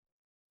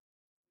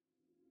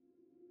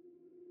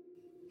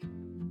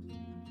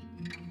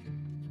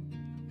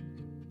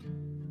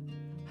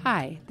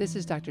Hi, this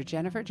is Dr.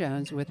 Jennifer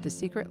Jones with The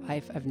Secret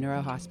Life of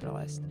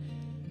Neurohospitalist.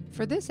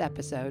 For this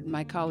episode,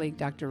 my colleague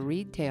Dr.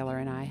 Reed Taylor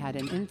and I had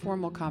an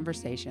informal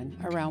conversation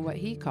around what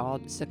he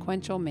called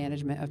sequential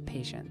management of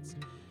patients,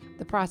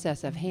 the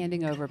process of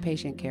handing over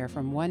patient care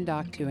from one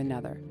doc to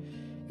another.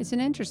 It's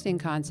an interesting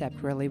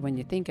concept, really, when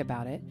you think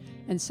about it,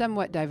 and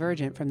somewhat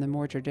divergent from the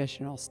more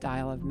traditional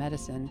style of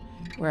medicine,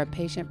 where a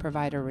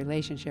patient-provider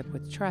relationship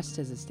with trust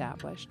is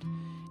established.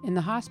 In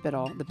the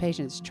hospital, the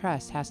patient's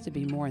trust has to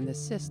be more in the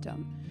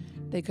system.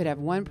 They could have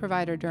one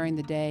provider during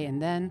the day,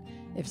 and then,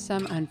 if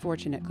some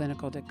unfortunate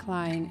clinical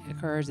decline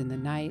occurs in the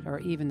night or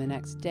even the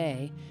next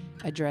day,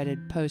 a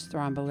dreaded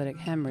post-thrombolytic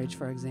hemorrhage,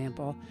 for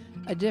example,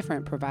 a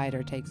different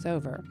provider takes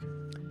over.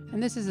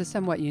 And this is a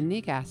somewhat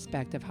unique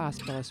aspect of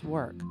hospitalist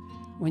work.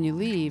 When you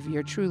leave,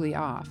 you're truly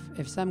off.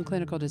 If some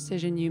clinical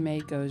decision you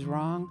made goes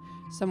wrong,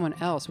 someone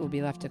else will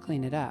be left to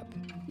clean it up,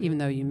 even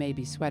though you may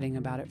be sweating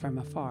about it from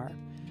afar.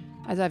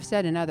 As I've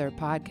said in other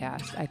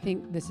podcasts, I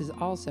think this is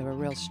also a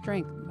real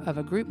strength of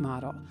a group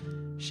model.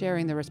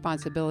 Sharing the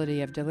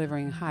responsibility of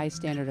delivering high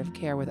standard of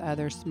care with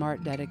other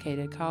smart,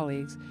 dedicated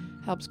colleagues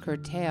helps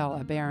curtail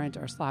aberrant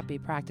or sloppy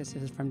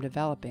practices from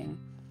developing.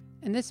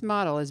 And this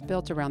model is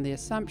built around the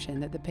assumption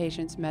that the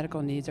patient's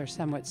medical needs are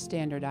somewhat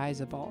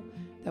standardizable,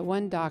 that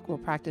one doc will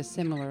practice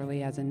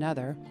similarly as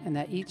another, and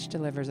that each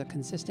delivers a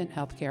consistent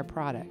healthcare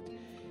product.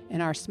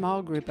 In our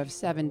small group of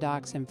 7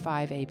 docs and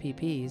 5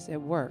 APPs,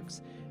 it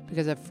works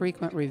because of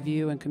frequent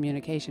review and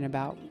communication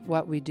about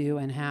what we do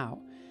and how.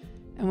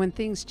 And when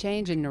things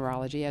change in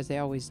neurology, as they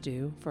always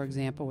do, for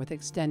example, with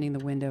extending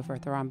the window for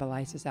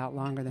thrombolysis out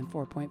longer than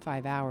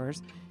 4.5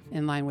 hours,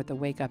 in line with the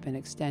Wake Up and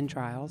Extend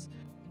trials,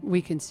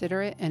 we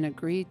consider it and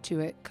agree to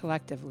it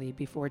collectively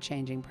before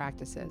changing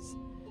practices.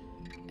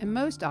 And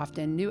most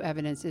often, new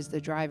evidence is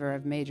the driver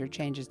of major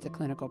changes to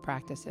clinical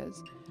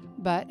practices.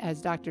 But,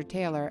 as Dr.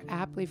 Taylor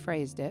aptly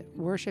phrased it,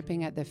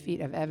 worshiping at the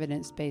feet of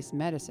evidence-based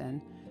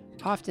medicine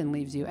often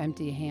leaves you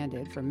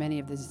empty-handed for many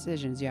of the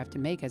decisions you have to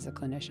make as a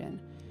clinician.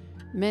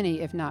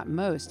 Many, if not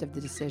most, of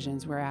the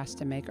decisions we're asked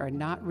to make are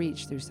not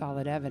reached through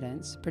solid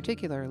evidence,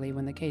 particularly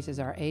when the cases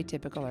are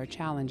atypical or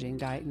challenging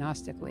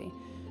diagnostically,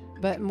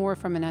 but more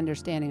from an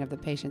understanding of the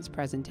patient's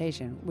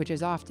presentation, which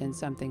is often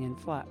something in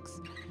flux.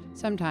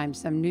 Sometimes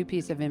some new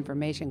piece of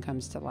information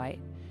comes to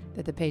light,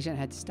 that the patient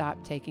had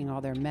stopped taking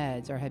all their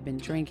meds or had been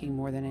drinking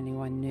more than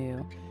anyone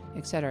knew,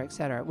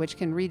 etc., which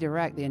can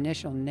redirect the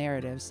initial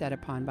narrative set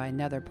upon by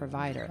another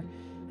provider.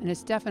 And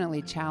it's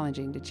definitely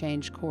challenging to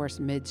change course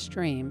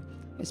midstream,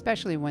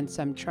 especially when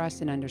some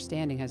trust and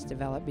understanding has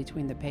developed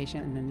between the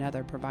patient and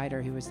another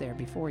provider who was there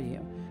before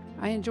you.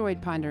 I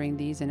enjoyed pondering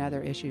these and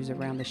other issues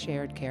around the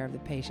shared care of the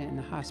patient in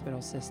the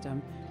hospital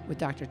system with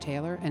Dr.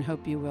 Taylor, and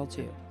hope you will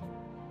too.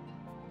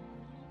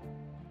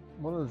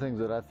 One of the things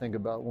that I think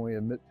about when we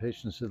admit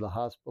patients to the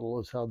hospital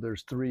is how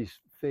there's 3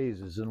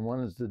 phases, and one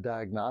is the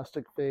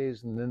diagnostic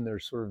phase, and then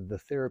there's sort of the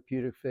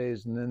therapeutic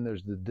phase, and then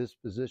there's the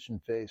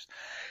disposition phase.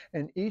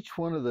 And each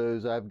one of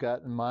those I've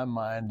got in my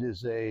mind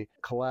is a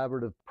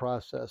collaborative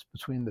process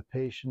between the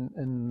patient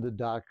and the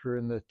doctor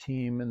and the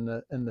team and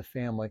the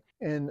family.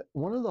 And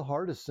one of the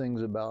hardest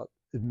things about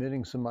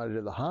admitting somebody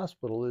to the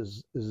hospital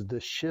is the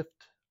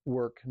shift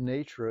work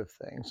nature of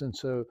things. And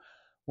so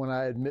when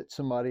I admit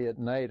somebody at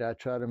night, I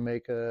try to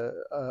make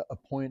a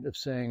point of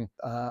saying,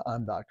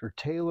 I'm Dr.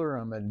 Taylor,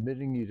 I'm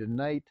admitting you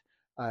tonight.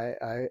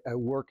 I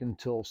work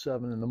until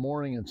 7 in the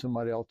morning and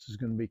somebody else is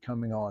going to be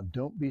coming on.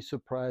 Don't be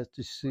surprised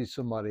to see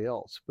somebody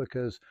else,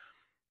 because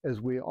as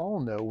we all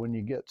know, when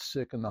you get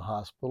sick in the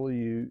hospital,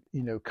 you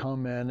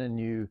come in and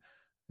you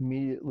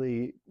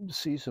immediately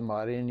see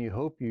somebody and you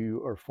hope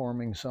you are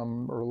forming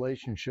some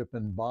relationship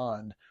and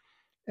bond.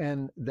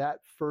 And that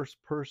first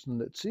person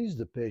that sees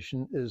the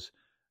patient is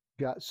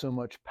got so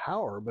much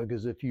power,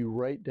 because if you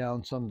write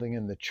down something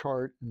in the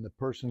chart and the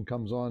person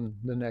comes on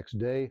the next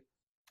day,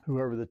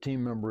 whoever the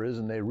team member is,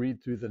 and they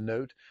read through the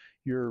note,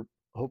 you're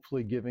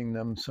hopefully giving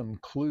them some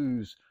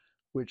clues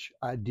which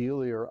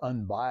ideally are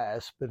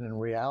unbiased, but in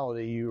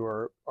reality you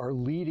are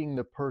leading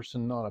the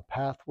person on a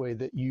pathway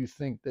that you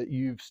think that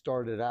you've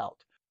started out.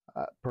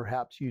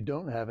 Perhaps you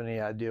don't have any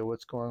idea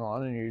what's going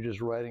on and you're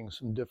just writing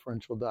some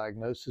differential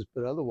diagnosis,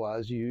 but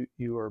otherwise you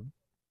are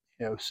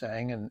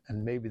saying,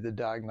 and maybe the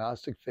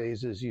diagnostic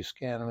phase is you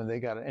scan them and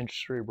they got an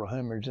intracerebral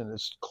hemorrhage and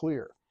it's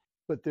clear.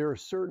 But there are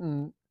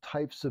certain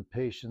types of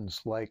patients,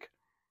 like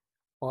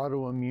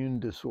autoimmune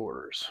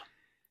disorders,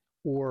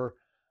 or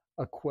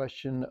a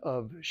question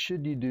of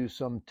should you do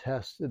some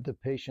test that the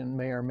patient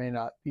may or may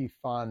not be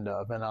fond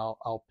of. And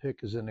I'll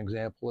pick as an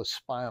example a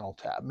spinal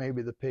tap.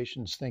 Maybe the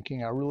patient's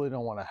thinking, I really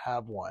don't want to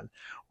have one,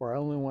 or I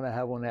only want to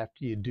have one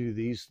after you do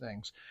these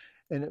things.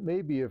 And it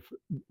may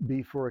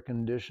be for a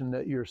condition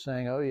that you're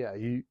saying, oh yeah,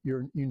 you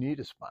need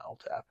a spinal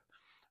tap.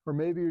 Or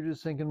maybe you're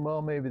just thinking,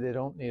 well, maybe they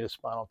don't need a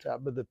spinal tap,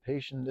 but the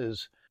patient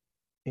is,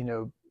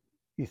 you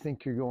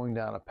think you're going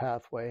down a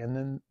pathway. And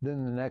then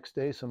the next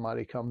day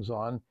somebody comes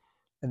on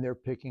and they're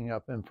picking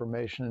up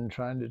information and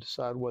trying to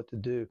decide what to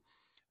do.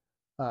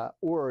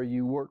 or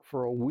you work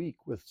for a week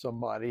with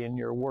somebody and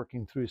you're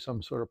working through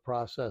some sort of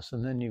process,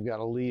 and then you've got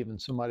to leave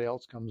and somebody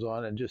else comes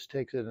on and just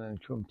takes it in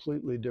a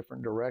completely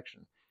different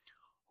direction,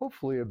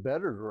 hopefully a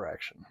better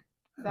direction.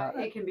 That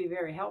it can be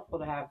very helpful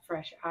to have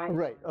fresh eyes.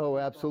 Right. Oh,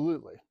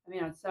 absolutely. I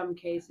mean, on some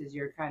cases,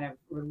 you're kind of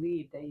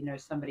relieved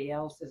that, somebody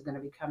else is going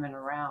to be coming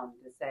around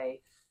to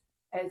say,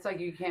 it's like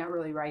you can't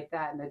really write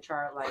that in the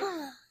chart, like,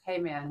 hey,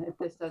 man, if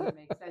this doesn't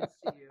make sense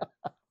to you,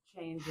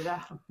 change it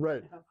up.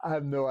 Right. I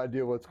have no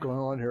idea what's going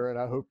on here, and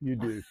I hope you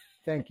do.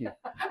 Thank you.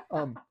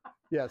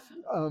 Yes.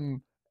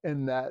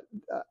 And that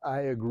I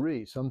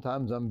agree.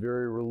 Sometimes I'm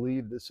very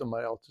relieved that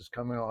somebody else is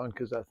coming on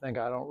because I think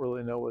I don't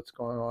really know what's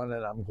going on,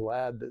 and I'm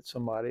glad that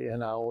somebody.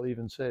 And I'll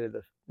even say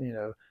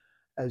that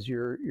as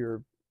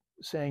you're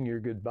saying your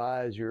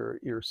goodbyes,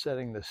 you're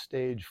setting the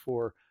stage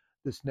for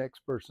this next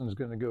person's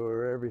going to go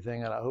over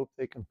everything, and I hope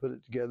they can put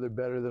it together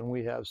better than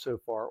we have so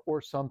far, or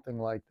something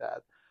like that.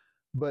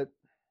 But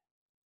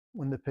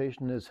when the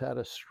patient has had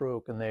a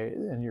stroke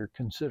and you're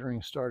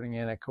considering starting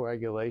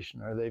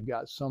anticoagulation, or they've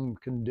got some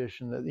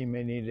condition that you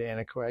may need to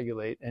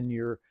anticoagulate, and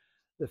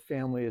the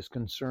family is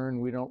concerned,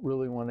 we don't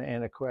really want to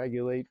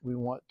anticoagulate, we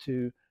want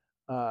to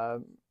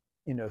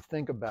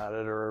think about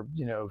it, or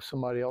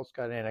somebody else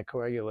got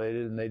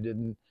anticoagulated and they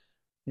didn't,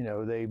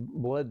 they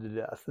bled to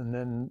death, and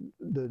then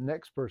the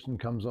next person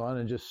comes on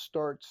and just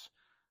starts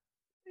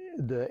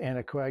the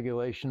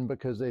anticoagulation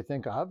because they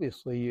think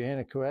obviously you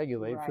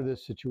anticoagulate Right. for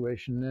this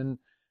situation.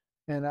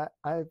 And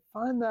I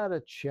find that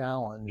a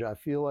challenge. I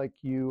feel like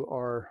you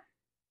are,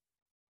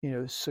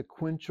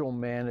 sequential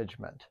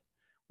management,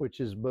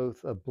 which is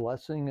both a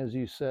blessing, as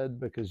you said,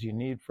 because you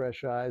need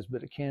fresh eyes,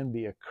 but it can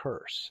be a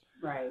curse.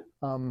 Right.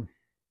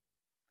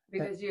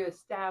 Because you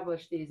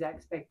establish these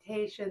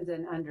expectations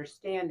and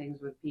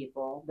understandings with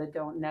people that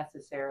don't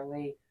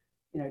necessarily,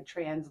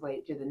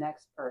 translate to the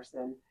next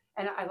person.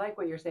 And I like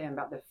what you're saying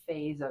about the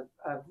phase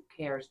of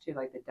cares too,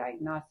 like the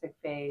diagnostic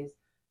phase,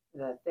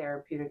 the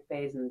therapeutic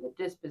phase, and the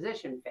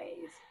disposition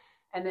phase.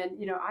 And then,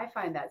 I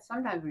find that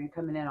sometimes when you're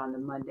coming in on the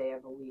Monday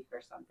of a week or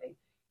something,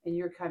 and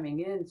you're coming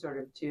in sort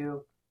of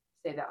to,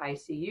 say, the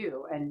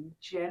ICU, and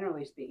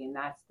generally speaking,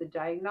 that's the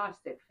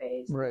diagnostic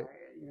phase. Right.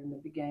 You're in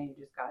the beginning,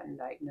 you just gotten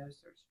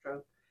diagnosed or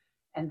stroke.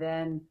 And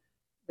then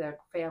the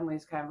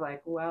family's kind of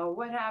like, well,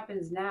 what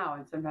happens now?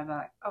 And sometimes I'm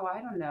like, oh, I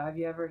don't know. Have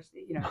you ever,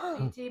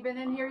 CT been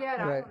in here yet?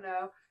 Right. I don't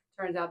know.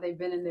 Turns out they've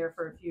been in there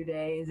for a few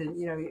days. And,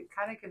 it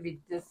kind of can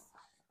be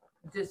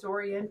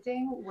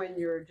disorienting when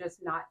you're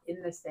just not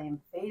in the same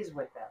phase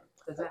with them.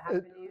 Does that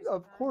happen to you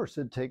sometimes? Of course,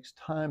 it takes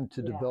time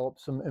to develop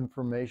some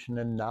information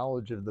and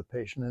knowledge of the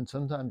patient. And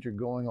sometimes you're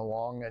going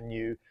along and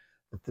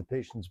if the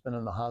patient's been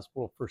in the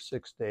hospital for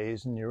 6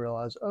 days and you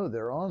realize, oh,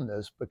 they're on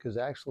this because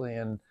actually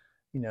in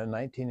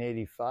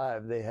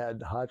 1985, they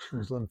had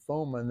Hodgkin's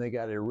lymphoma and they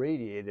got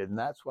irradiated, and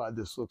that's why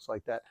this looks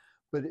like that.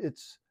 But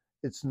it's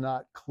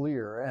not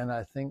clear. And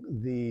I think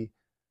the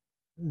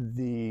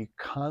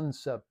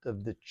concept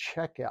of the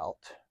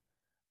checkout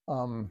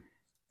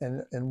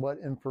and what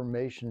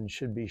information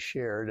should be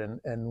shared,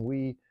 and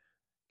we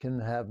can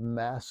have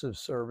massive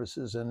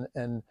services,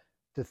 and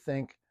to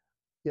think,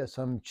 yes,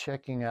 I'm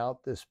checking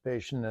out this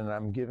patient and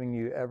I'm giving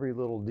you every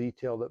little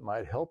detail that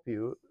might help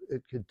you,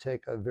 it could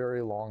take a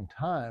very long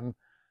time.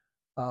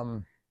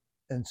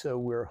 And so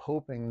we're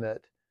hoping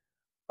that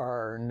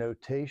our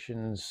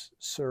notations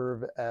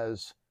serve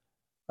as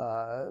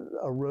a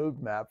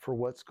roadmap for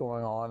what's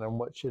going on and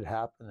what should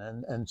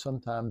happen. And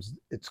sometimes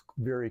it's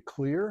very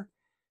clear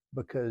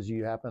because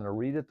you happen to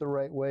read it the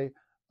right way.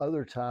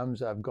 Other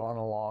times I've gone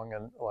along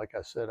and, like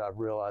I said, I've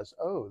realized,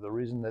 oh, the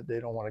reason that they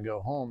don't want to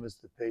go home is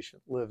the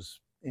patient lives,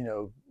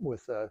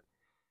 with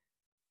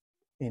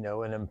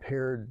an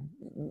impaired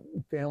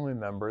family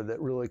member that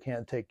really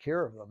can't take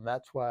care of them.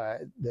 That's why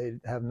they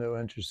have no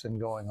interest in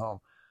going home.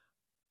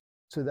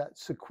 So that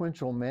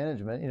sequential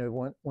management,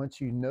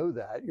 once you know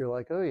that, you're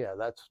like, oh yeah,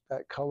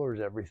 that colors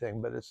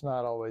everything, but it's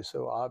not always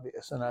so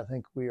obvious. And I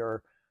think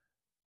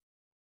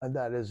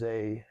that is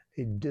a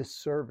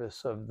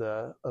disservice of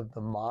the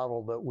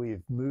model that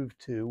we've moved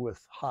to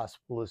with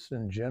hospitalists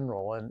in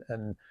general.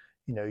 And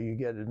you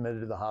get admitted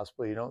to the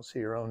hospital, you don't see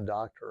your own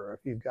doctor. Or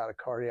if you've got a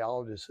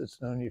cardiologist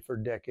that's known you for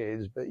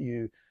decades, but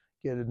you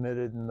get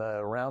admitted and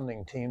the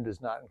rounding team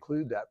does not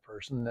include that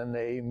person, then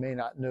they may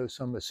not know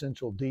some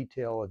essential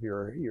detail of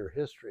your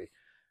history.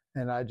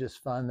 And I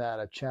just find that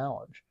a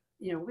challenge.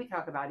 We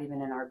talk about,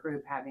 even in our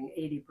group, having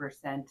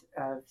 80%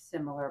 of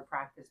similar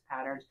practice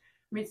patterns.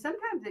 I mean,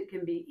 sometimes it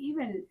can be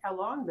even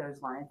along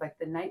those lines, like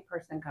the night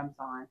person comes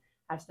on,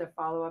 has to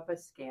follow up a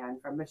scan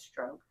from a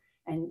stroke.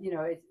 And,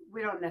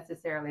 we don't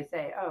necessarily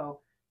say, oh,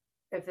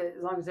 as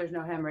long as there's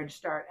no hemorrhage,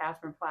 start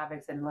aspirin,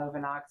 Plavix, and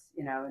Lovenox,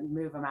 and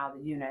move them out of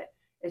the unit.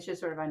 It's just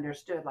sort of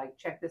understood, like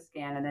check the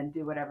scan and then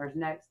do whatever's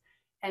next.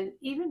 And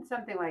even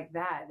something like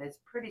that, that's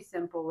pretty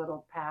simple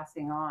little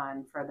passing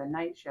on for the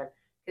night shift,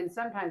 can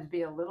sometimes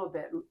be a little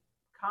bit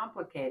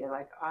complicated.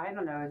 Like, I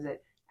don't know, is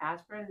it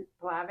aspirin,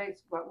 Plavix?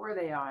 What were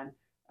they on?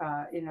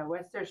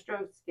 What's their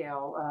stroke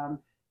scale?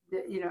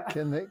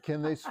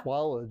 Can they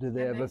swallow? Do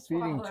they have a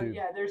feeding tube?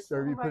 Yeah, there's so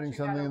Are you much putting you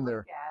something gotta in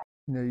there? look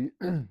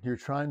at. You're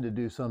trying to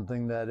do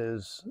something that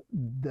is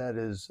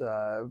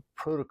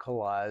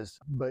protocolized,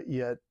 but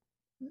yet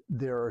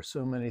there are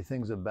so many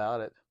things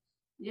about it.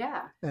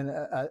 Yeah. And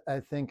I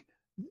think,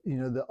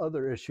 the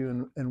other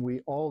issue, and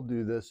we all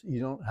do this, you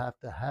don't have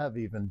to have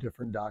even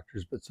different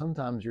doctors, but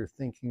sometimes you're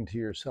thinking to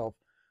yourself,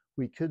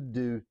 we could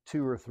do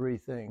 2 or 3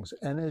 things.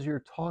 And as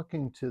you're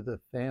talking to the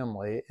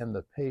family and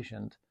the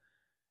patient,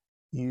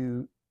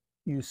 you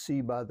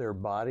see by their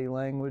body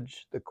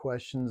language, the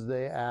questions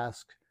they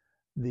ask,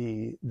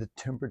 the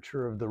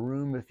temperature of the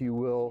room, if you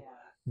will,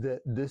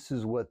 that this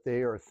is what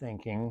they are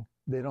thinking.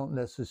 They don't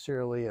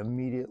necessarily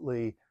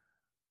immediately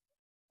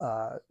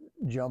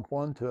jump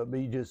onto it, but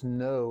you just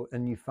know,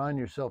 and you find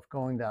yourself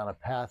going down a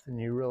path and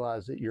you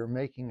realize that you're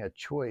making a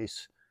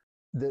choice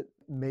that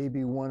may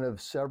be one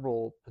of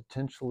several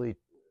potentially,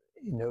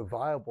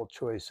 viable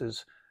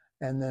choices,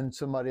 and then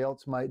somebody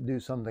else might do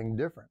something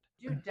different.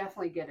 You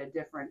definitely get a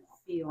different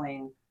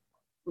feeling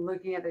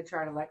looking at the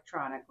chart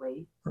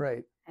electronically.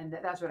 Right. And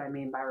that's what I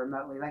mean by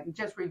remotely. Like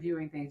just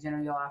reviewing things,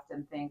 you'll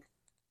often think,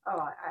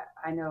 oh,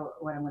 I know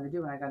what I'm going to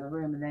do when I go in the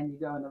room. And then you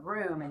go in the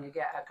room and you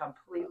get a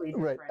completely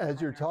different right.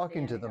 As you're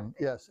talking to them.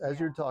 Yes. As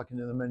you're talking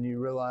to them and you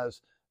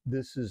realize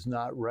this is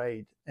not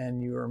right.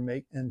 And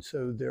and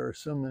so there are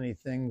so many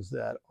things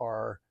that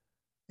are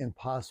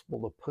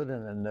impossible to put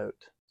in a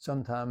note.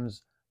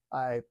 Sometimes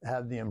I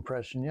have the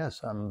impression,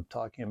 yes, I'm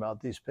talking about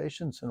these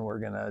patients and we're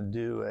going to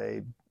do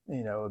a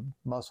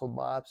muscle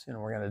biopsy and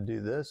we're going to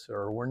do this,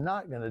 or we're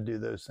not going to do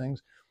those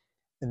things.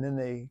 And then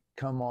they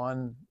come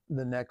on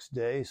the next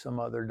day, some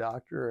other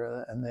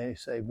doctor, and they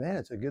say, man,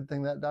 it's a good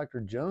thing that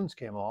Dr. Jones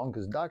came along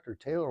because Dr.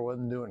 Taylor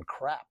wasn't doing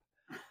crap.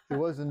 He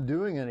wasn't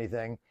doing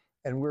anything.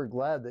 And we're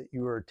glad that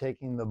you were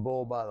taking the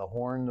bull by the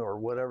horn, or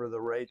whatever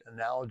the right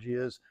analogy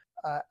is.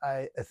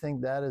 I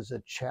think that is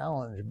a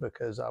challenge,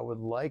 because I would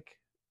like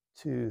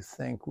to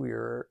think we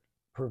are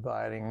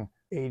providing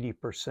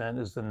 80%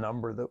 is the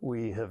number that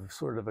we have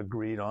sort of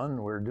agreed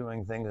on. We're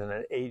doing things in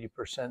an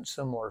 80%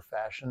 similar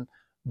fashion,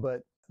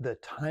 but the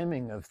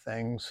timing of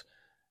things,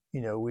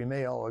 we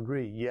may all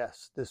agree,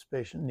 yes, this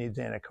patient needs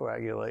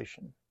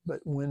anticoagulation, but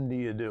when do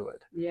you do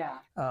it? Yeah.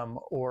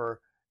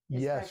 Or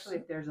yes. Especially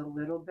if there's a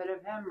little bit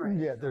of hemorrhage.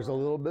 Yeah, there's a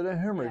little bit of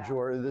hemorrhage,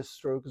 or this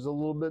stroke is a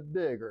little bit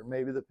big, or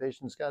maybe the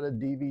patient's got a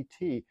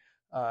DVT.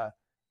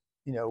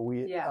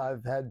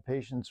 I've had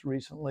patients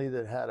recently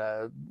that had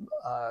a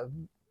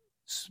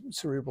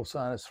cerebral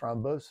sinus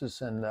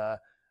thrombosis, and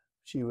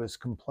she was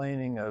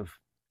complaining of,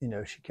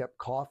 she kept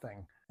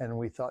coughing, and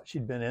we thought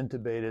she'd been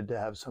intubated to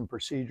have some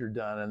procedure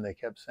done, and they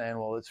kept saying,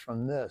 well, it's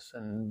from this,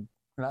 and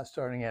we're not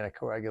starting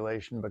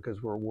anticoagulation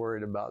because we're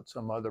worried about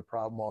some other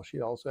problem. Well,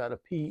 she also had a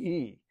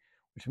PE,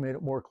 which made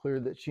it more clear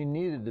that she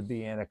needed to be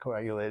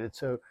anticoagulated.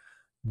 So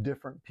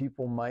different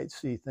people might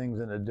see things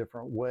in a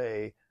different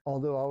way.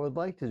 Although I would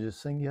like to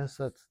just think, yes,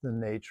 that's the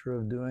nature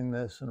of doing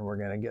this, and we're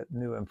going to get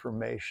new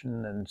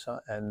information,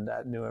 and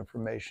that new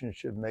information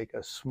should make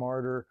us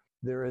smarter.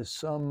 There is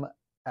some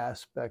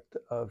aspect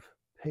of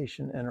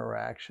patient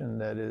interaction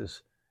that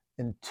is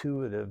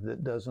intuitive,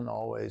 that doesn't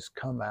always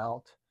come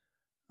out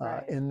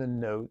in the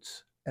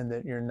notes, and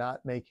that you're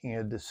not making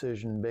a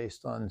decision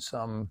based on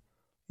some,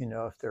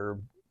 if their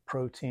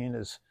protein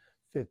is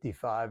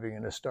 55, you're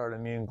going to start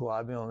immune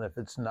globulin. And if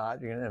it's not,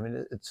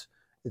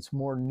 it's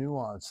more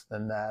nuanced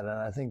than that. And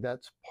I think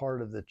that's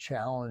part of the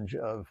challenge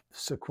of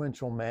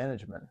sequential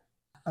management.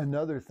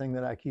 Another thing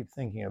that I keep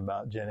thinking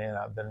about, Jenny, and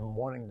I've been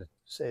wanting to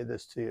say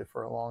this to you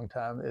for a long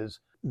time, is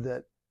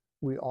that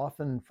we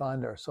often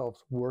find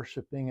ourselves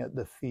worshiping at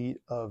the feet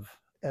of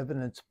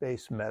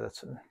evidence-based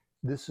medicine.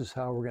 This is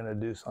how we're going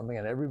to do something.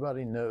 And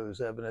everybody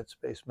knows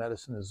evidence-based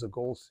medicine is the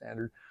gold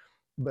standard.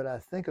 But I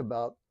think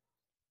about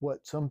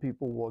what some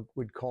people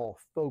would call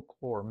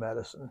folklore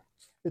medicine.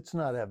 It's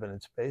not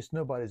evidence-based.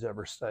 Nobody's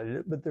ever studied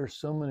it, but there's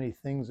so many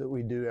things that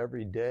we do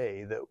every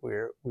day that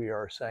we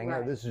are saying,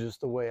 no, this is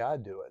just the way I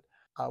do it.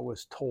 I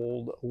was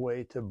told a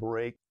way to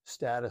break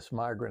status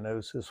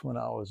migrainosis when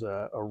I was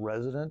a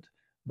resident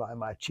by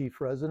my chief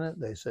resident.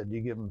 They said,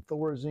 you give them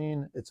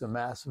Thorazine. It's a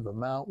massive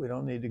amount. We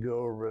don't need to go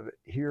over it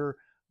here,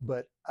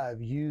 but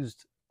I've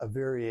used a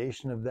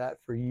variation of that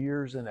for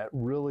years, and it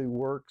really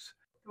works.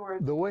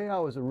 The way I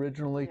was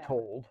originally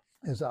told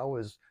is I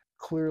was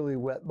clearly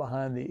wet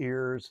behind the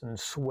ears and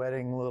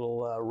sweating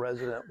little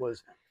resident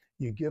was,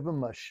 you give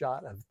them a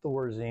shot of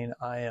Thorazine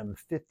IM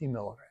 50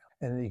 milligrams,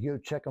 and then you go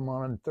check them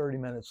on them 30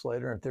 minutes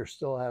later. If they're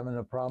still having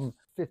a problem,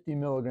 50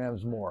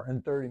 milligrams more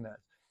in 30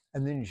 minutes.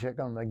 And then you check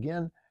on them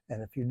again,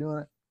 and if you're doing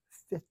it,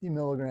 50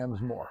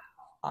 milligrams more.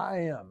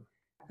 IM.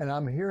 And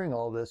I'm hearing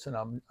all this, and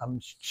I'm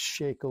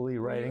shakily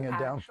writing it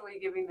down. Actually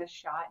giving the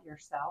shot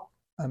yourself?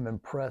 I'm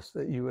impressed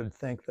that you would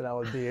think that I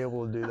would be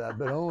able to do that,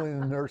 but only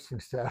the nursing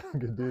staff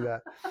could do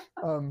that.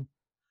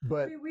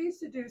 But we used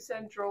to do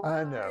central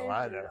line,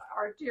 I know.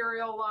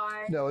 Arterial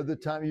line. No, at the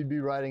time you'd be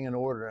writing an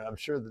order, and I'm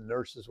sure the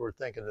nurses were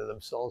thinking to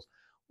themselves,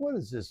 what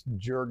is this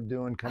jerk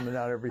doing coming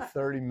out every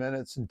 30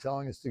 minutes and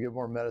telling us to give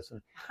more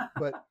medicine?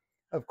 But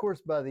Of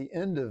course, by the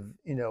end of,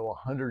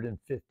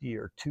 150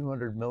 or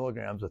 200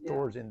 milligrams of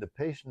Thorazine, the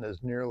patient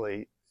is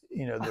nearly,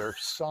 they're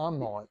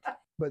somnolent,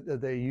 but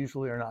they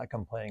usually are not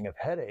complaining of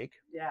headache.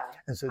 Yeah.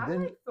 And so I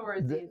then, like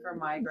Thorazine for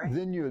migraine.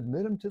 Then you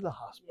admit them to the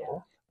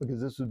hospital because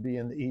this would be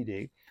in the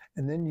ED,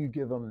 and then you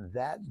give them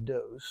that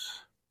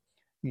dose.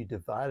 You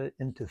divide it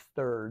into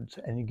thirds,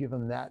 and you give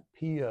them that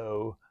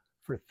PO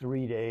for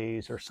 3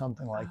 days or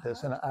something like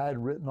this. And I had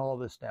written all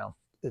this down.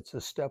 It's a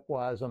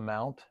stepwise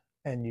amount,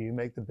 and you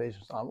make the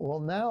patient stop. Well,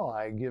 now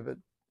I give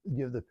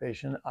the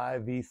patient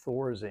IV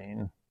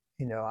Thorazine.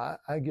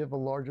 I give a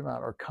large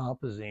amount, or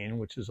Compazine,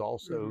 which is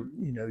also,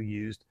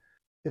 used.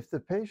 If the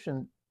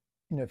patient,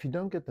 if you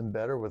don't get them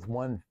better with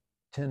one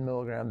 10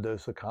 milligram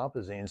dose of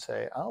Compazine,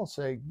 I'll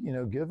say,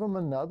 give them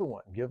another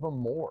one, give them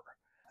more.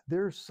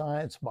 There's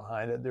science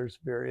behind it. There's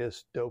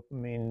various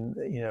dopamine,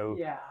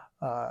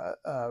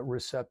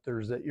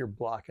 receptors that you're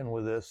blocking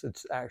with this.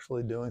 It's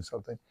actually doing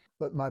something.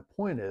 But my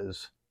point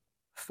is,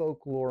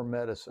 folklore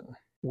medicine,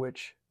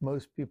 which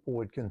most people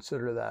would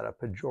consider that a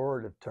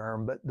pejorative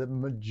term, but the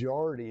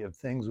majority of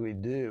things we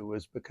do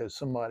is because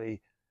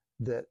somebody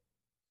that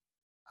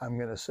I'm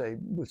going to say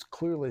was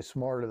clearly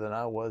smarter than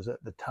I was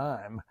at the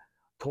time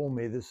told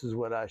me this is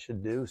what I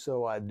should do,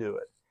 so I do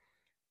it.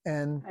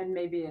 And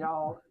maybe it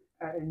all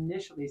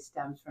initially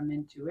stems from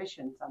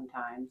intuition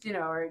sometimes,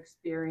 or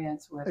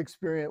experience,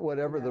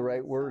 whatever the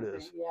right word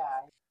is.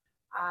 Yeah.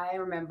 I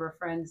remember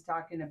friends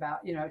talking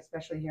about,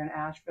 especially here in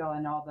Asheville,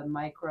 and all the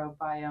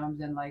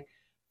microbiomes and like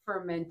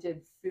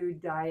fermented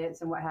food diets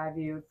and what have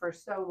you for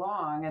so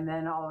long. And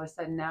then all of a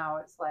sudden now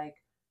it's like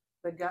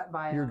the gut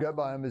biome. Your gut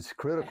biome is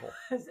critical.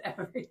 Is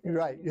everything.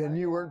 Right. And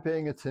you weren't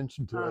paying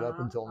attention to it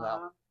up until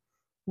now.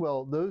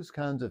 Well, those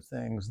kinds of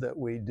things that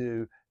we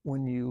do,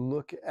 when you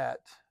look at,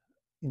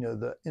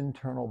 the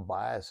internal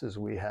biases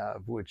we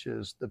have, which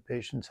is the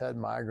patients had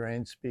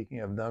migraines, speaking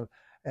of them,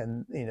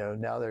 and,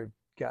 now they've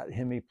got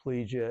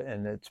hemiplegia,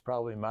 and it's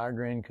probably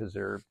migraine because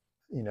they're,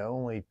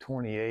 only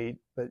 28,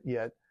 but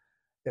yet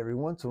every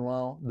once in a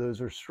while,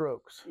 those are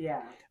strokes.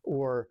 Yeah.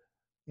 Or,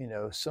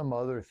 some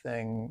other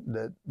thing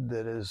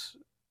that is,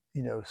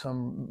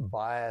 some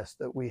bias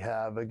that we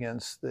have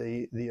against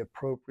the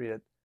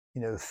appropriate,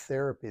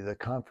 therapy, the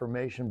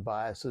confirmation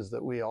biases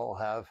that we all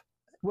have.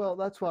 Well,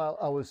 that's why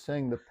I was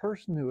saying the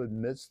person who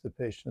admits the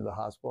patient to the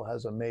hospital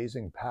has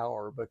amazing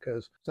power,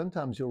 because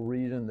sometimes you'll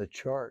read in the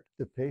chart,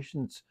 the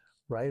patient's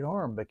right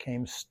arm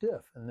became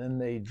stiff, and then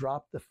they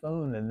dropped the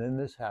phone, and then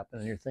this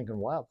happened, and you're thinking,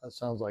 wow, that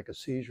sounds like a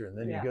seizure. And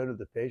then you go to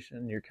the patient,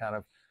 and you're kind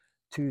of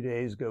 2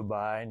 days go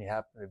by, and you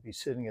happen to be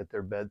sitting at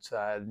their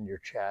bedside, and you're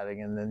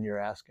chatting, and then you're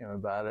asking them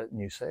about it, and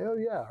you say, oh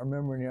yeah, I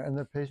remember when and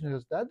the patient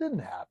goes, that didn't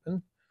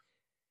happen.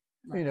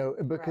 Right.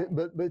 Because,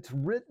 but it's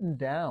written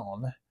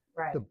down.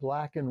 Right. The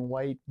black and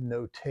white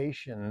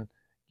notation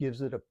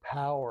gives it a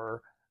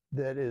power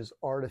that is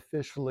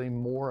artificially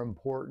more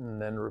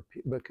important than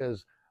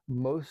because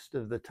most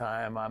of the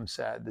time, I'm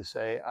sad to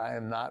say, I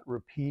am not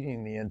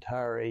repeating the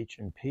entire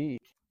H&P.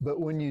 But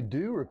when you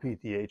do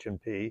repeat the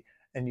H&P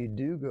and you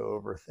do go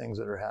over things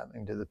that are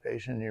happening to the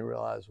patient, and you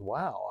realize,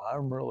 wow,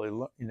 I'm really,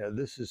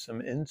 this is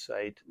some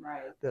insight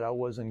that I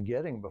wasn't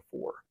getting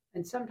before.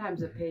 And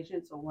sometimes the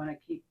patients will want to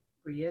keep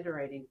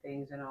reiterating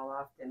things, and I'll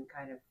often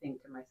kind of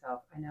think to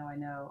myself, I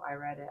know, I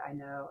read it, I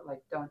know, like,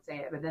 don't say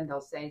it. But then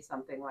they'll say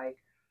something like,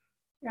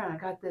 yeah, I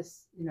got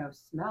this,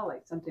 smell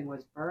like something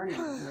was burning.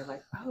 And you're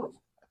like, oh,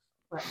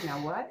 what, now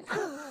what?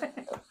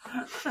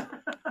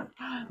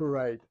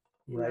 Right.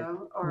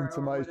 When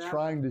somebody's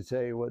trying to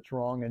tell you what's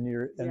wrong, and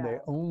they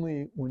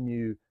only, when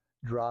you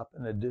drop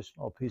an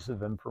additional piece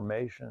of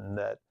information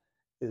that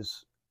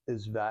is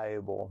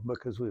valuable,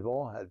 because we've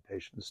all had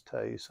patients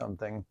tell you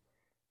something,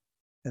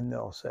 and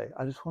they'll say,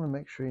 I just want to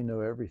make sure you know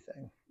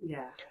everything.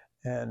 Yeah.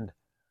 And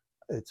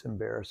it's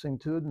embarrassing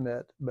to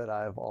admit, but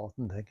I've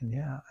often thinking,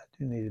 yeah, I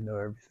do need to know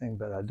everything,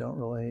 but I don't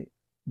really,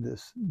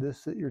 this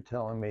that you're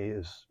telling me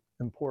is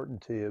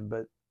important to you,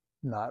 but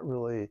not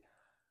really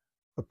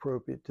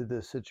appropriate to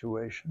this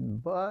situation.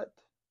 But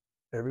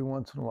every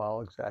once in a while,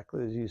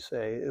 exactly as you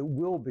say, it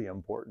will be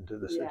important to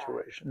the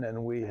situation.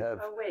 And we have...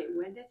 Oh, wait,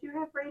 when did you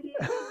have radiation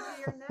to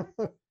your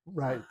neck?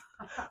 Right.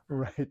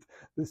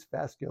 This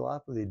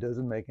vasculopathy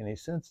doesn't make any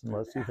sense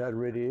unless you've had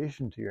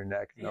radiation to your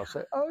neck. And they'll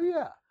say, oh,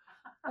 yeah,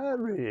 I had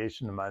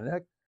radiation to my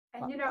neck.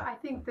 And, I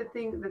think the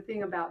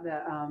thing about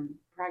the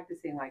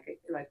practicing, like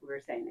we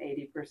were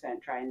saying,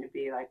 80%, trying to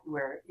be like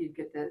where you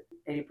get the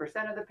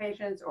 80% of the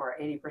patients or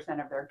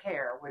 80% of their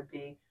care would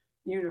be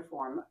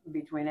uniform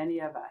between any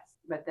of us.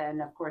 But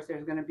then, of course,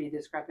 there's going to be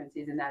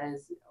discrepancies, and that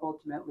is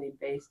ultimately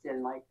based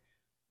in like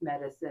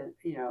medicine,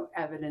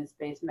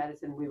 evidence-based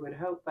medicine, we would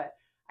hope. But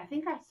I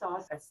think I saw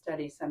a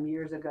study some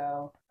years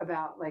ago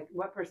about like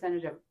what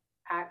percentage of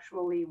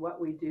actually what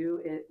we do,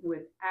 it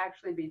would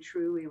actually be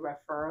truly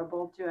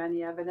referable to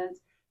any evidence,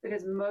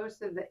 because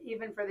most of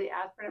even for the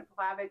aspirin and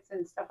Plavix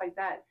and stuff like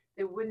that,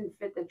 they wouldn't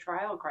fit the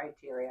trial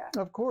criteria.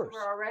 Of course.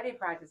 We're already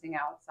practicing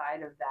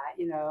outside of that,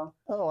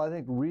 Oh, I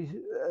think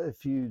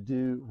if you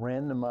do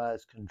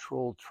randomized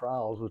controlled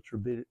trials, which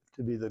would be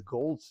to be the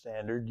gold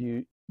standard,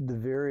 the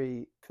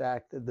very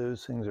fact that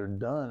those things are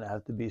done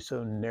have to be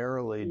so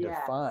narrowly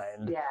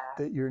defined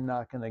that you're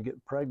not going to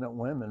get pregnant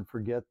women.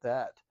 Forget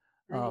that.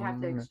 And then you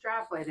have to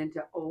extrapolate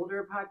into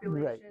older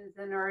populations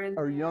than are in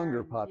or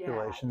younger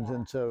populations.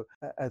 And so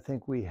I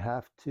think we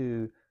have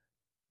to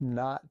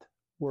not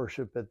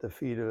worship at the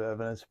feet of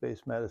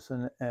evidence-based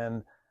medicine.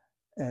 And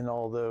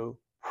although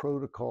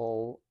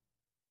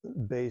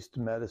protocol-based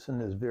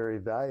medicine is very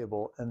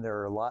valuable, and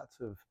there are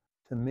lots of,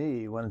 to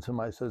me, when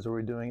somebody says, are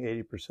we doing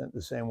 80%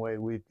 the same way,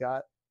 we've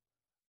got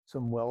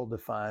some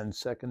well-defined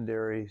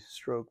secondary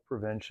stroke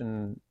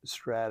prevention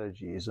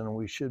strategies, and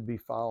we should be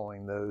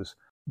following those.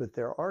 But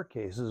there are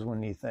cases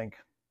when you think,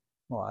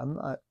 well, I'm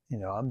not,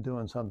 I'm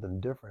doing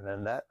something different.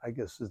 And that, I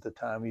guess, is the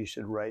time you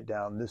should write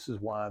down, this is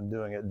why I'm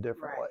doing it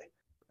differently.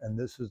 And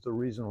this is the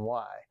reason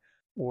why.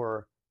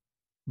 Or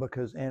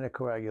because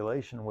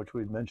anticoagulation, which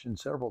we've mentioned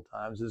several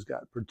times, has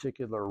got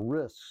particular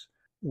risks.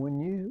 When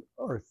you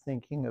are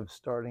thinking of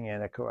starting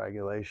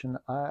anticoagulation,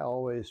 I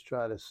always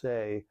try to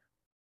say,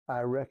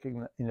 I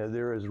recognize,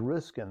 there is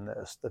risk in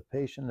this. The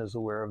patient is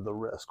aware of the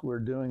risk. We're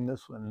doing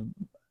this one.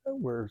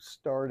 We're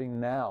starting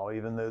now,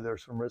 even though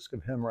there's some risk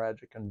of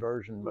hemorrhagic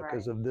conversion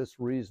because of this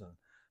reason.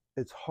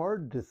 It's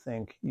hard to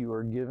think you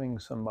are giving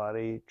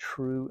somebody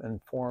true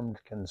informed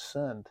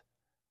consent,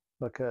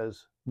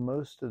 because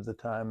most of the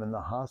time in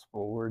the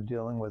hospital, we're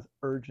dealing with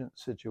urgent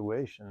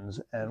situations,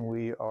 and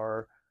we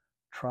are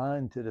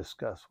trying to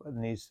discuss what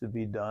needs to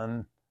be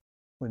done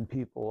when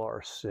people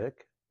are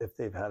sick. If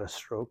they've had a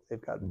stroke,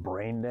 they've got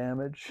brain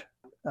damage,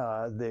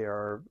 they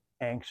are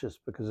anxious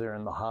because they're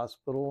in the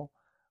hospital.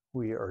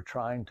 We are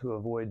trying to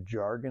avoid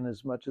jargon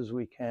as much as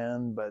we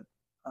can, but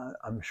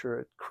I'm sure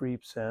it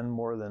creeps in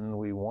more than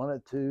we want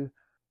it to.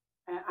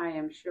 I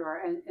am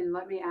sure. And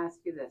let me ask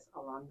you this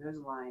along those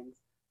lines.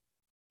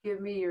 Give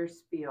me your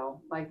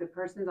spiel. Like, the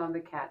person's on the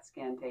CAT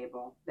scan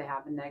table. They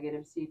have a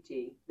negative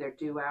CT. They're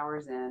 2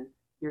 hours in.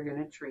 You're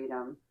going to treat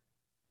them.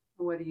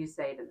 What do you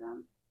say to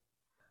them?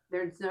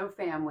 There's no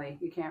family.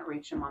 You can't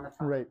reach them on the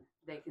phone. Right.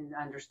 They can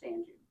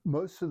understand you.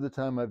 Most of the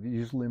time, I've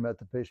usually met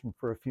the patient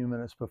for a few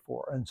minutes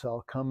before. And so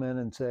I'll come in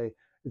and say,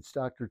 it's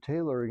Dr.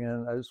 Taylor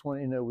again. I just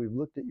want you to know, we've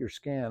looked at your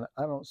scan.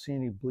 I don't see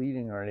any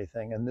bleeding or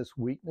anything. And this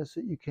weakness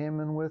that you came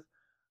in with,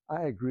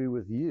 I agree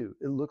with you.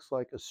 It looks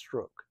like a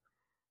stroke.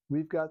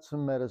 We've got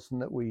some medicine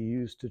that we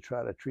use to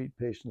try to treat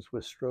patients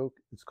with stroke.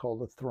 It's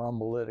called a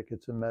thrombolytic.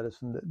 It's a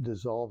medicine that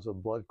dissolves a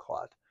blood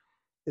clot.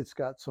 It's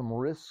got some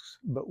risks,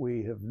 but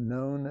we have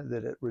known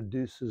that it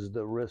reduces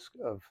the risk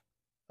of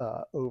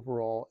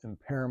overall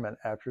impairment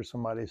after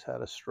somebody's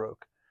had a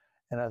stroke.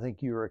 And I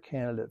think you're a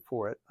candidate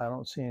for it. I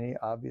don't see any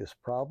obvious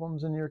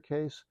problems in your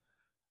case,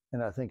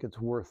 and I think it's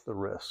worth the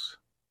risks.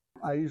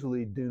 I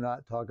usually do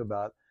not talk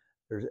about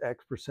there's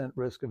X%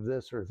 risk of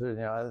this, or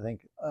I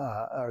think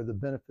or the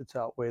benefits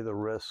outweigh the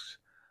risks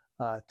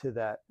to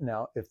that.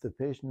 Now, if the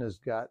patient has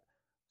got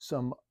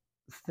some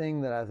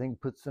thing that I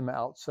think puts them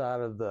outside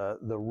of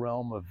the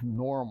realm of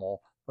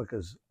normal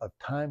because of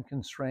time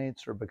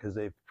constraints, or because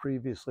they've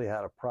previously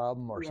had a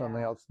problem or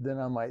something else, then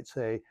I might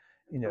say,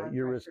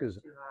 your risk is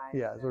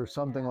or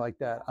something like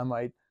that. I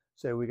might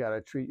say, we got to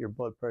treat your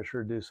blood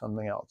pressure, do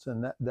something else.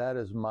 And that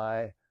is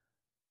my...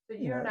 So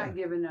you're not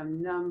giving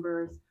them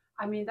numbers.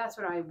 I mean, that's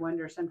what I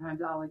wonder.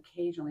 Sometimes I'll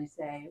occasionally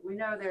say, we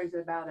know there's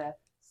about a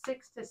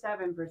 6 to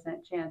 7%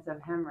 chance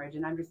of hemorrhage.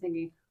 And I'm just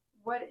thinking,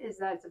 what is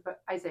that?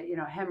 I say,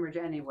 hemorrhage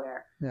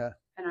anywhere. Yeah.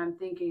 And I'm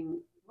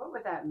thinking, what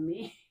would that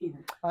mean?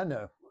 I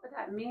know. What would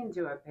that mean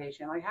to a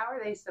patient? Like, how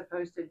are they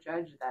supposed to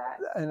judge that?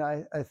 And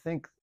I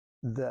think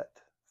that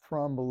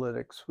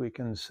thrombolytics, we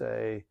can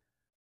say,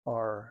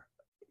 are,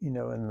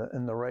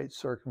 in the right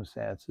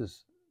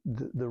circumstances,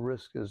 the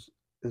risk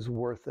is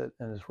worth it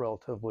and is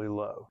relatively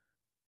low.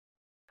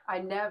 I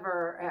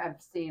never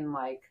have seen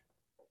like,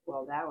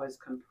 well, that was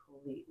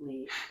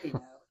completely,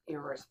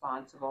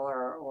 irresponsible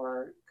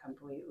or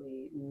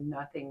completely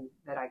nothing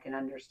that I can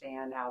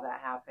understand how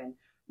that happened.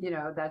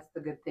 That's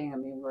the good thing. I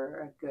mean,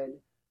 we're a good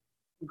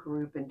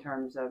group in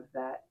terms of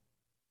that,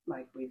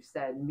 like we've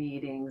said,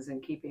 meetings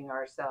and keeping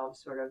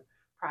ourselves sort of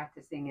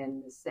practicing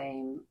in the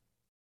same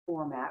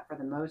format for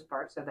the most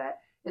part, so that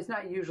it's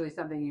not usually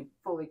something you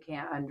fully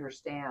can't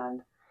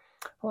understand.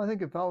 Well, I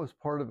think if I was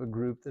part of a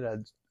group that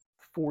had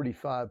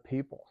 45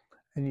 people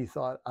and you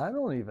thought, I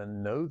don't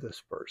even know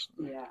this person,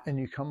 and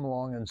you come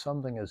along and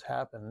something has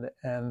happened,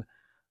 and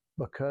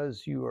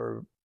because you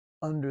are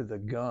under the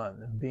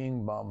gun,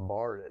 being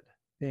bombarded,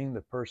 being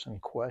the person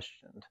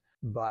questioned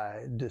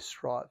by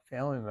distraught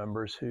family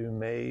members who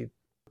maybe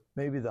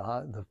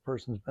the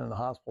person's been in the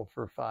hospital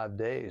for 5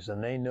 days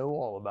and they know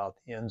all about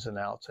the ins and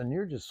outs, and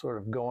you're just sort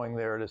of going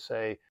there to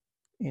say,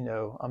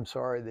 I'm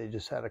sorry, they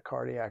just had a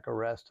cardiac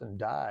arrest and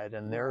died,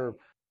 and they're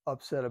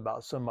upset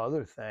about some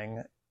other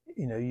thing.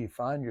 You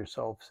find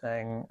yourself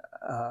saying,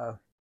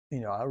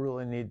 I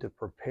really need to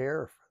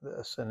prepare for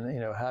this.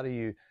 And, how do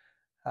you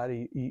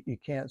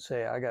can't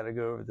say, I got to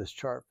go over this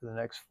chart for the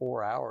next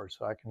 4 hours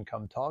so I can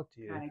come talk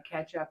to you. Kind of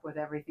catch up with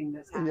everything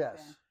that's happened.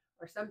 Yes.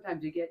 or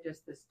sometimes you get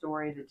just the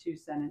story, the 2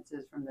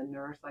 sentences from the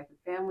nurse, like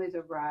the family's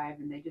arrived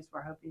and they just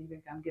were hoping you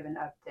could come give an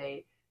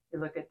update. You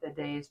look at the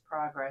day's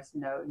progress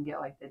note and get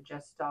like the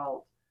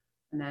gestalt,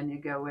 and then you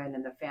go in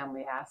and the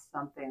family asks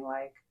something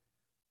like,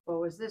 well,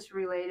 was this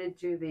related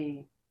to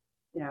the,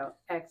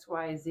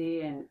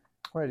 XYZ? And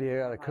right, you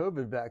got a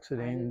COVID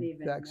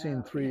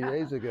vaccine 3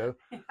 days ago.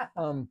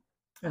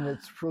 And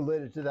it's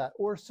related to that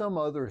or some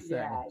other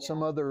thing,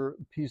 some other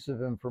piece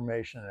of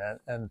information.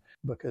 And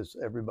because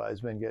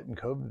everybody's been getting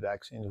COVID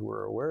vaccines,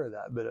 we're aware of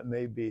that, but it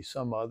may be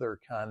some other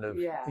kind of,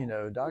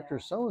 Dr.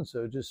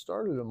 So-and-so just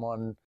started them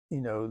on,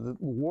 the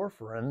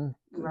warfarin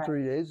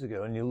 3 days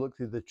ago. And you look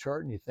through the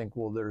chart and you think,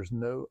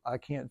 well, I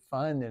can't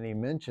find any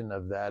mention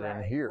of that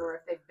in here. Or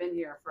if they've been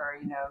here for,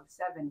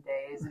 7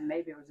 days and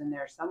maybe it was in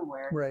there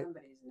somewhere,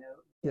 somebody's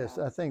note. Yes,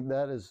 I think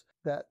that is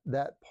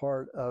that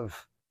part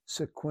of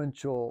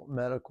sequential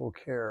medical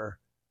care,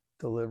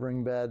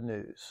 delivering bad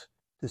news,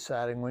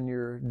 deciding when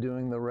you're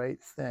doing the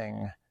right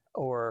thing,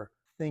 or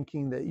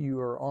thinking that you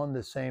are on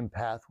the same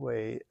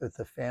pathway with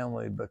the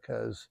family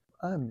because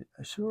I'm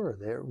sure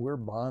we're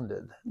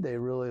bonded. They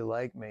really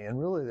like me. And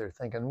really they're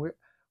thinking,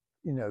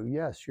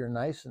 yes, you're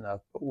nice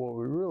enough, but what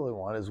we really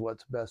want is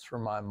what's best for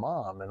my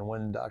mom. And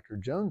when Dr.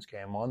 Jones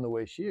came on, the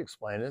way she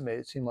explained it made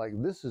it seem like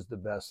this is the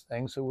best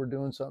thing. So we're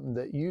doing something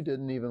that you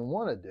didn't even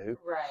want to do.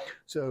 Right.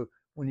 So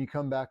when you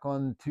come back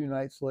on 2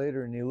 nights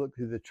later and you look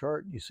through the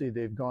chart, you see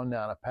they've gone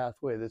down a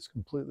pathway that's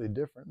completely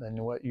different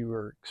than what you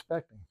were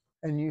expecting.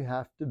 And you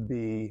have to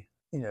be,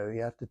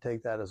 you have to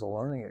take that as a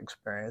learning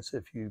experience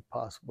if you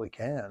possibly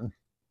can.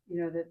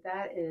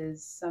 That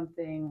is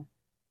something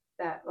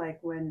that, like,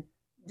 when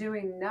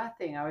doing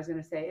nothing, I was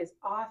going to say, is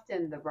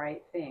often the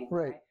right thing.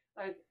 Right.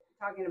 Like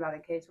talking about a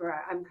case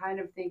where I'm kind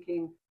of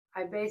thinking,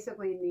 I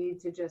basically need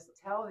to just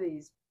tell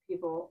these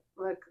people,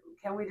 look,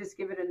 can we just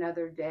give it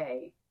another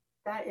day?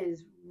 That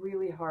is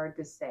really hard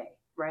to say,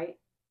 right?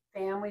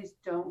 Families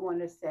don't want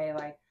to say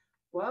like,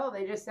 well,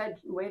 they just said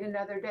wait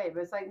another day,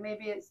 but it's like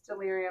maybe it's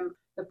delirium.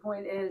 The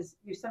point is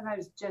you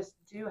sometimes just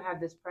do have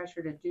this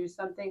pressure to do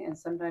something, and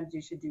sometimes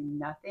you should do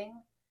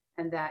nothing,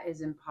 and that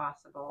is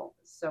impossible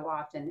so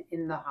often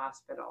in the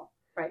hospital,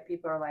 right?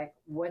 People are like,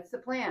 what's the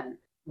plan?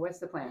 What's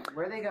the plan?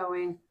 Where are they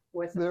going?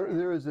 What's the plan?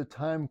 There is a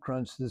time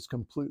crunch that's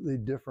completely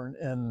different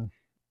in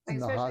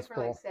the hospital. Especially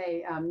for, like,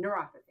 say,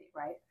 neuropathy,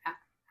 right?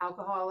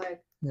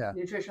 Alcoholic,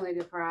 nutritionally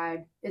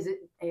deprived, is it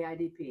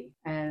AIDP?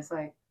 And it's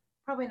like,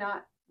 probably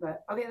not,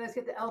 but okay, let's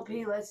get the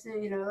LP, let's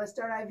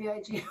start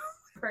IVIG,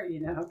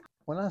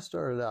 When I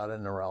started out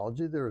in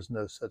neurology, there was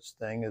no such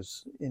thing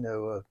as,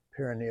 a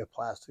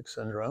paraneoplastic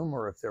syndrome,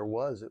 or if there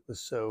was, it was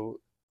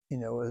so,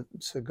 a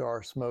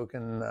cigar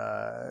smoking,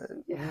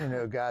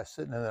 guy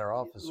sitting in their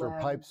office, or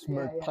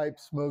pipe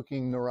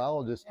smoking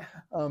neurologist.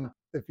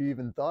 If you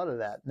even thought of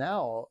that.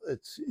 Now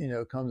it's,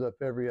 comes up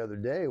every other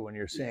day when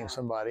you're seeing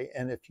somebody.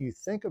 And if you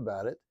think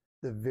about it,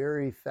 the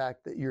very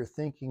fact that you're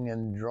thinking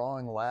and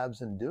drawing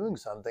labs and doing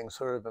something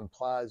sort of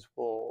implies,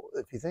 well,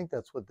 if you think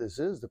that's what this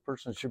is, the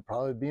person should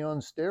probably be on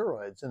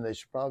steroids and they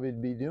should probably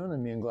be doing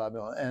immune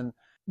globulin. And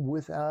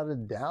without a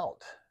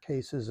doubt,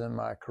 cases in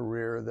my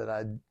career that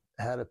I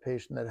had a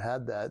patient that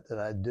had that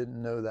I didn't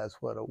know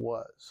that's what it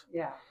was.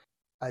 Yeah.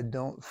 I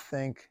don't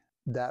think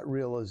that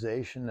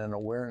realization and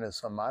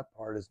awareness on my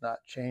part has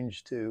not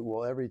changed to,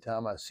 well, every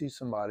time I see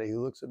somebody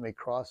who looks at me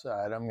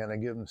cross-eyed, I'm going to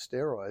give them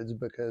steroids,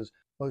 because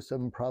most of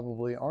them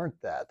probably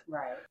aren't that.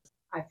 Right.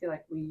 I feel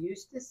like we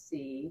used to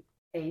see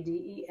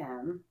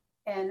ADEM,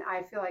 and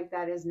I feel like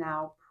that is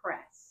now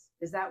press.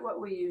 Is that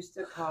what we used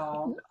to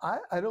call? I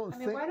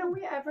think. Why don't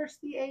we ever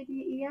see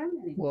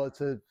ADEM anymore? Well,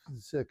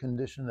 it's a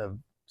condition of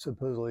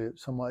supposedly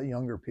somewhat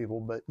younger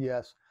people, but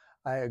yes,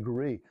 I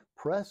agree.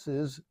 Press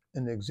is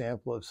an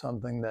example of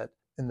something that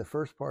in the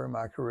first part of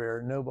my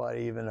career,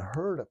 nobody even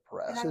heard of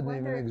press. It didn't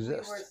even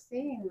exist. We were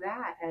seeing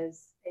that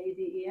as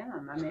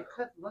ADEM. I mean, it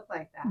could look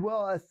like that.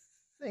 Well, I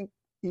think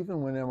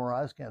even when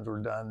MRI scans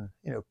were done,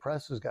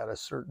 press has got a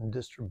certain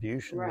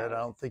distribution that I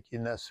don't think you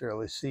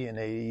necessarily see in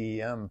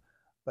ADEM,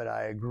 but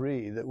I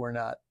agree that we're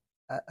not,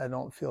 I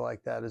don't feel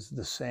like that is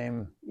the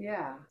same.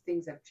 Yeah,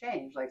 things have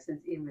changed. Like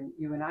since even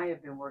you and I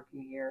have been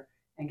working here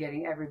and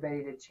getting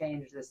everybody to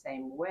change the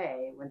same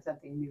way when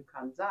something new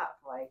comes up,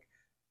 like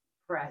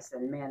press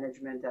and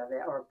management of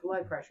it, or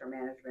blood pressure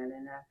management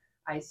and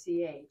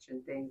ICH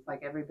and things,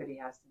 like everybody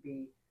has to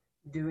be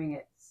doing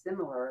it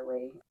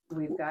similarly.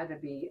 We've got to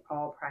be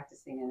all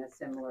practicing in a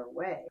similar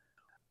way.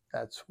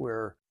 That's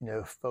where,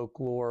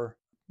 folklore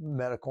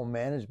medical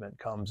management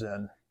comes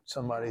in.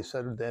 Somebody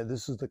said,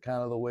 this is the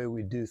kind of the way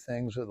we do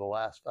things, or the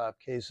last 5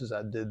 cases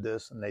I did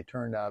this and they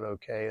turned out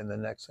okay. And the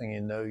next thing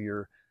you know,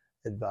 you're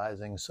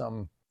advising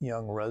some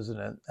young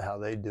resident how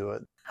they do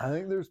it. I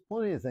think there's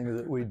plenty of things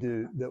that we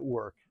do that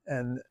work.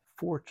 And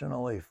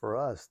fortunately for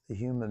us, the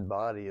human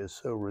body is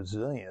so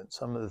resilient.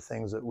 Some of the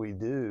things that we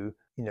do,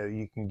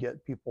 you can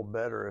get people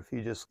better if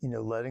you just,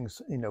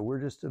 we're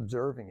just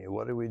observing you.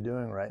 What are we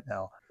doing right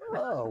now?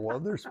 Oh, well,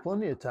 there's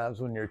plenty of times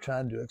when you're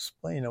trying to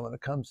explain, when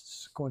it comes to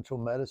sequential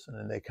medicine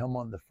and they come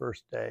on the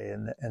first day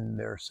and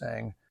they're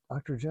saying,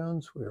 Dr.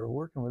 Jones, we were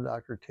working with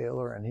Dr.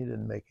 Taylor and he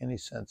didn't make any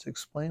sense.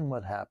 Explain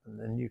what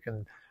happened. And you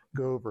can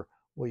go over,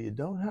 well, you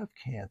don't have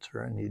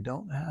cancer and you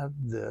don't have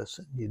this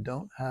and you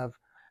don't have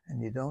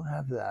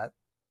that.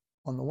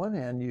 On the one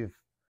hand, you've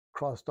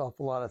crossed off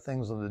a lot of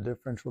things on the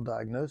differential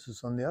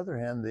diagnosis. On the other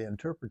hand, the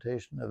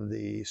interpretation of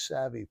the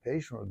savvy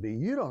patient would be,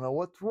 you don't know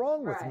what's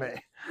wrong with me.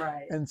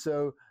 Right. And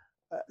so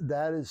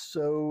that is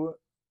so,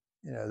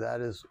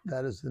 that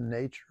is the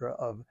nature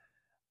of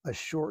a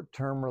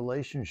short-term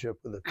relationship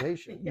with a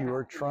patient. You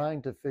are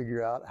trying to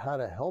figure out how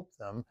to help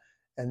them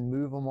and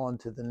move them on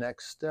to the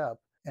next step.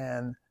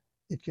 And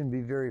it can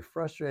be very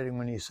frustrating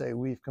when you say,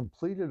 we've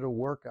completed a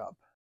workup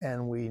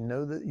and we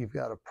know that you've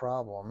got a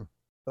problem,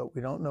 but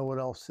we don't know what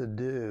else to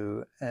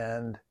do.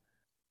 And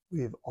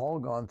we've all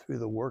gone through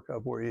the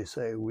workup where you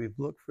say, we've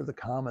looked for the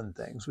common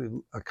things.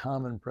 A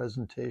common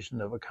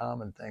presentation of a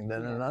common thing,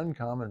 then an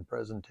uncommon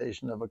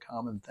presentation of a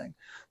common thing,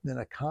 then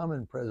a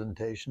common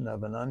presentation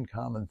of an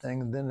uncommon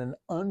thing, then an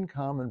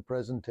uncommon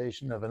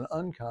presentation of an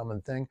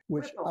uncommon thing,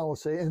 which I will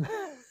say in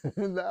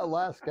that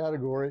last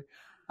category,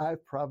 I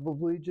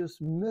probably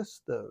just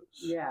missed those.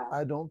 Yeah.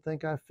 I don't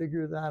think I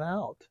figured that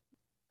out.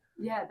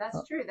 Yeah,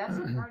 that's true. That's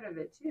a part of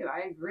it too.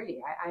 I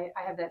agree. I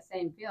have that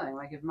same feeling.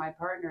 Like if my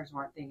partners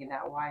weren't thinking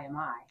that, why am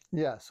I?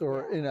 Yes,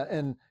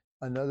 and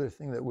another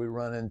thing that we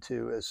run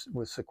into is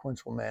with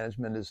sequential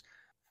management is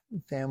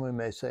family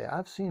may say,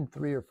 I've seen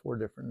 3 or 4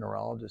 different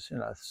neurologists,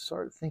 and I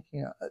start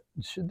thinking,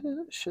 should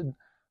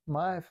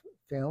my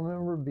family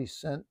member be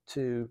sent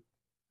to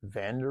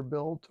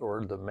Vanderbilt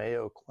or the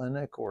Mayo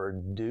Clinic or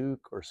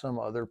Duke or some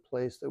other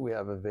place that we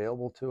have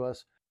available to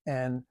us?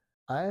 And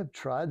I have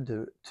tried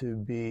to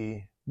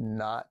be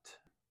not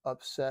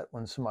upset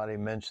when somebody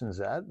mentions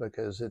that,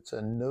 because it's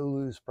a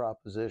no-lose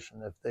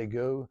proposition. If they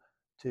go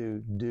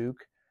to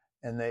Duke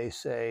and they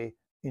say,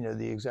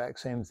 the exact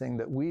same thing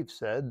that we've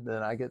said,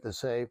 then I get to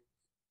say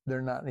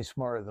they're not any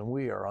smarter than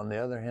we are. On the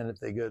other hand, if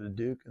they go to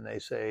Duke and they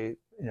say,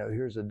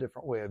 here's a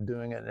different way of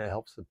doing it and it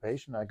helps the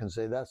patient, I can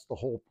say that's the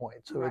whole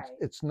point. So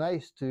it's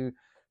nice to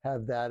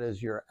have that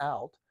as your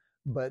out,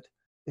 but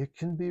it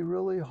can be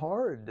really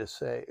hard to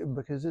say,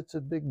 because it's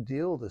a big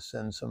deal to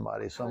send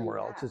somebody somewhere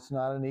else. It's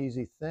not an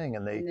easy thing.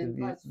 And then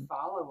plus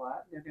follow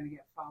up. They're going to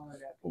get followed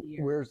up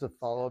here. Where's the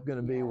follow-up going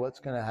to be? What's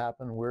going to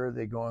happen? Where are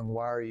they going?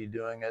 Why are you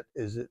doing it?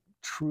 Is it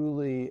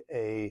truly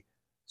a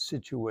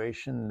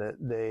situation that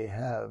they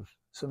have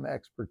some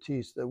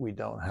expertise that we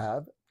don't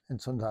have?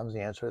 And sometimes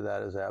the answer to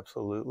that is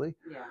absolutely.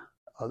 Yeah.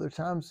 Other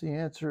times the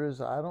answer is,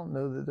 I don't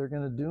know that they're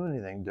going to do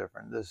anything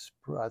different. I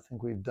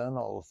think we've done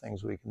all the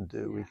things we can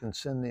do. We can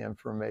send the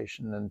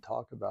information and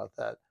talk about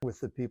that with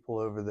the people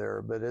over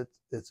there. But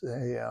it's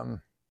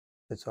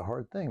a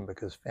hard thing,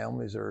 because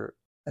families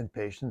and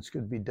patients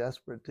could be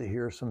desperate to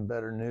hear some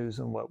better news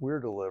than what we're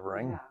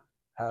delivering. Yeah.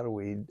 How do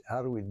we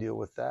deal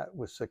with that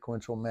with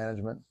sequential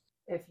management?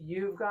 If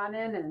you've gone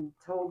in and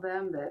told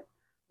them that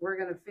we're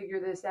going to figure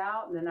this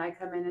out, and then I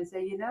come in and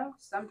say,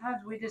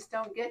 sometimes we just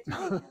don't get to the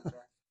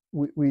answer.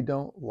 We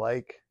don't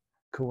like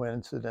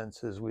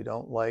coincidences. We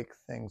don't like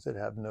things that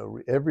have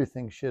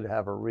everything should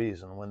have a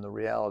reason, when the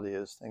reality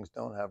is things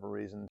don't have a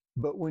reason.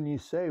 But when you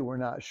say we're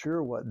not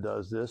sure what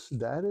does this,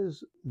 that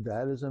is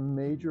a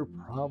major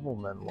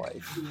problem in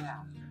life.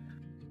 Yeah.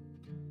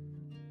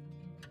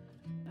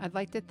 I'd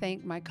like to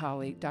thank my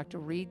colleague, Dr.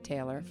 Reed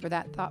Taylor, for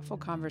that thoughtful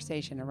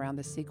conversation around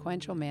the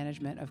sequential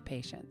management of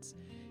patients.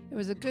 It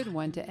was a good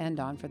one to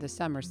end on for the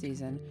summer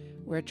season,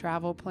 where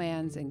travel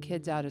plans and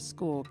kids out of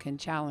school can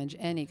challenge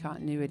any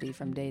continuity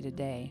from day to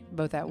day,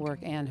 both at work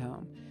and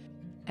home.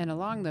 And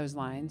along those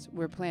lines,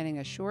 we're planning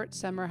a short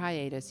summer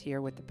hiatus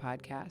here with the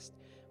podcast.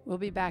 We'll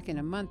be back in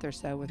a month or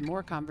so with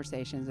more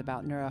conversations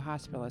about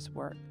neurohospitalist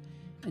work.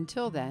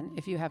 Until then,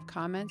 if you have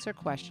comments or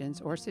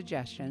questions or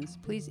suggestions,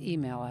 please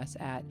email us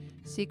at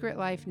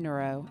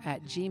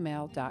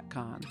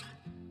secretlifeneuro@gmail.com.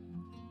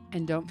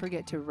 And don't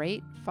forget to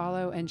rate,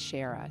 follow, and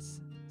share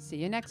us. See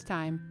you next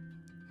time.